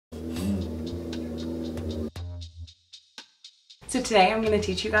So today I'm going to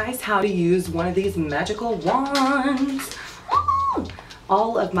teach you guys how to use one of these magical wands.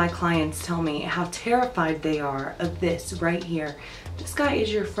 All of my clients tell me how terrified they are of this right here. This guy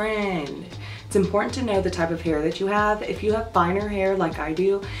is your friend. It's important to know the type of hair that you have. If you have finer hair like I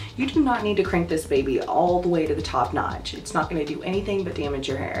do, you do not need to crank this baby all the way to the top notch. It's not going to do anything but damage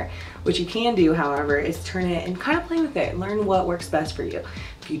your hair. What you can do, however, is turn it and kind of play with it. Learn what works best for you.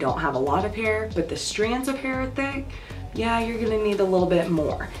 If you don't have a lot of hair, but the strands of hair are thick, yeah, you're going to need a little bit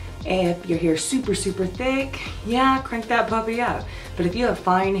more. If your hair's super thick, yeah, crank that puppy up. But if you have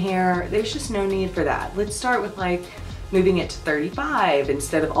fine hair, there's just no need for that. Let's start with like moving it to 35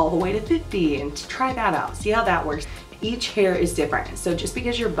 instead of all the way to 50 and try that out. See how that works. Each hair is different. So just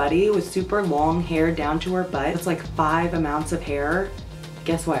because your buddy with super long hair down to her butt, it's like 5 amounts of hair,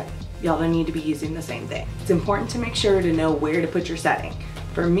 guess what? Y'all don't need to be using the same thing. It's important to make sure to know where to put your setting.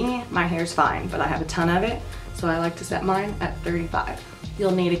 For me, my hair's fine, but I have a ton of it, so I like to set mine at 35.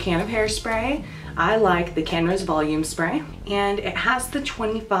 You'll need a can of hairspray. I like the Canon volume spray, and it has the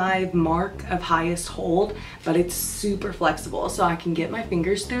 25 mark of highest hold, but it's super flexible, so I can get my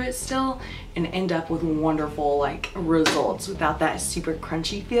fingers through it still and end up with wonderful like results without that super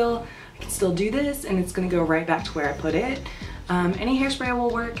crunchy feel. I can still do this and it's gonna go right back to where I put it. Any hairspray will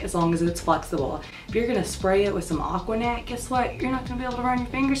work as long as it's flexible. If you're gonna spray it with some Aquanet, guess what? You're not gonna be able to run your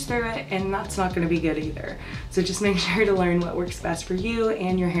fingers through it, and that's not gonna be good either. So just make sure to learn what works best for you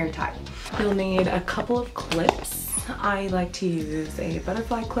and your hair type. You'll need a couple of clips. I like to use a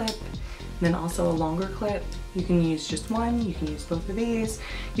butterfly clip, then also a longer clip. You can use just one, you can use both of these.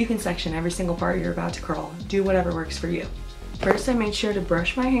 You can section every single part you're about to curl. Do whatever works for you. First, I made sure to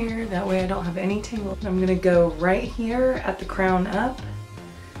brush my hair, that way I don't have any tangles. I'm gonna go right here at the crown up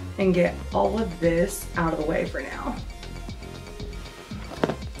and get all of this out of the way for now.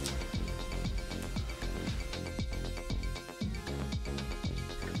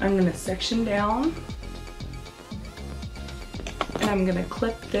 I'm gonna section down and I'm gonna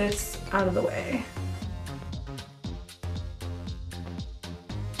clip this out of the way.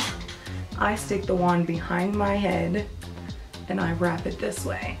 I stick the wand behind my head and I wrap it this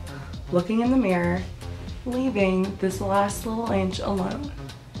way, looking in the mirror, leaving this last little inch alone.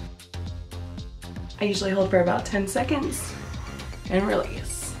 I usually hold for about 10 seconds and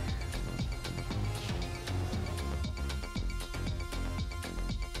release.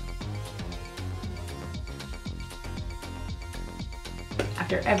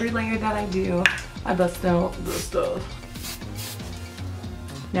 After every layer that I do, I bust out the stuff.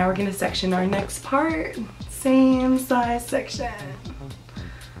 Now we're gonna section our next part. Same size section.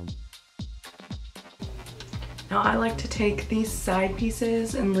 Now I like to take these side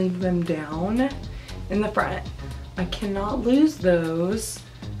pieces and leave them down in the front. I cannot lose those.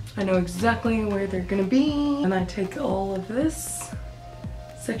 I know exactly where they're gonna be. And I take all of this,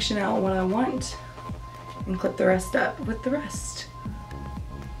 section out what I want, and clip the rest up with the rest.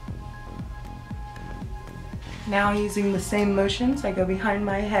 Now using the same motions, I go behind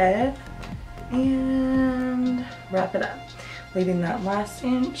my head and wrap it up, leaving that last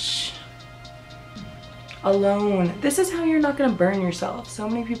inch alone. This is how you're not gonna burn yourself. So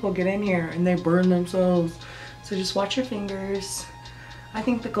many people get in here and they burn themselves. So just watch your fingers. I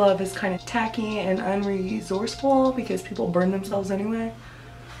think the glove is kind of tacky and unresourceful because people burn themselves anyway.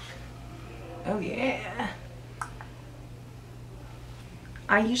 Oh yeah.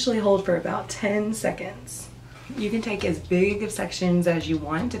 I usually hold for about 10 seconds. You can take as big of sections as you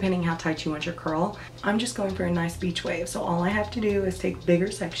want, depending how tight you want your curl. I'm just going for a nice beach wave, so all I have to do is take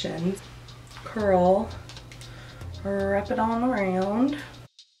bigger sections, curl, wrap it on around.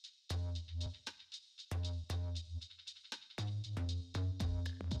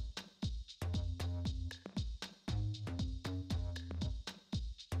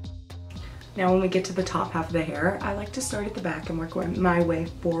 Now when we get to the top half of the hair, I like to start at the back and work my way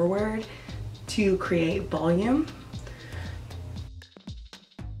forward to create volume.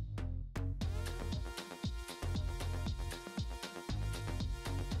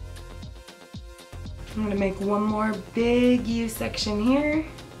 I'm gonna make one more big U section here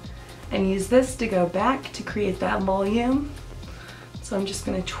and use this to go back to create that volume. So I'm just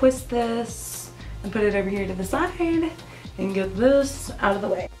gonna twist this and put it over here to the side and get this out of the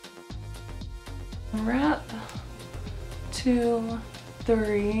way. Wrap, 2,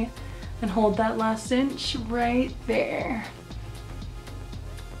 3, and hold that last inch right there.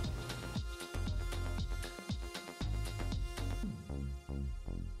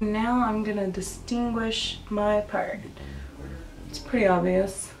 Now I'm gonna distinguish my part. It's pretty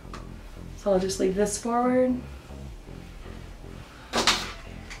obvious. So I'll just leave this forward.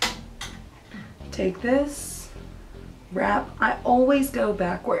 Take this wrap, I always go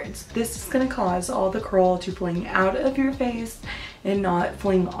backwards. This is gonna cause all the curl to fling out of your face and not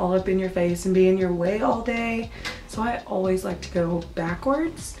fling all up in your face and be in your way all day. So I always like to go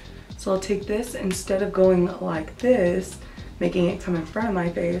backwards. So I'll take this, instead of going like this, making it come in front of my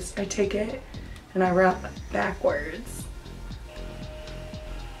face, I take it and I wrap backwards.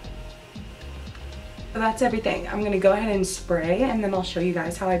 So that's everything. I'm gonna go ahead and spray and then I'll show you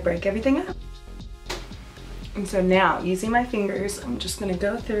guys how I break everything up. And so now, using my fingers, I'm just gonna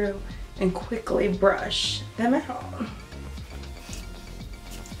go through and quickly brush them out.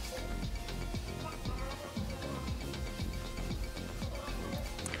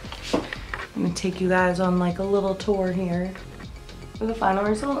 I'm gonna take you guys on like a little tour here for the final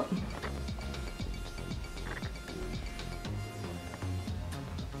result.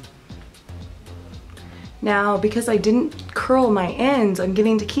 Now, because I didn't curl my ends, I'm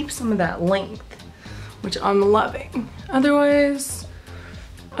getting to keep some of that length, which I'm loving. Otherwise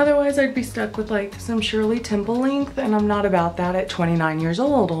I'd be stuck with like some Shirley Temple length, and I'm not about that at 29 years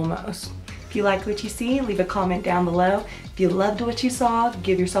old almost. If you like what you see, leave a comment down below. If you loved what you saw,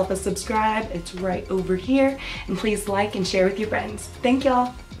 give yourself a subscribe. It's right over here. And please like and share with your friends. Thank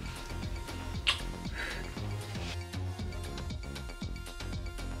y'all.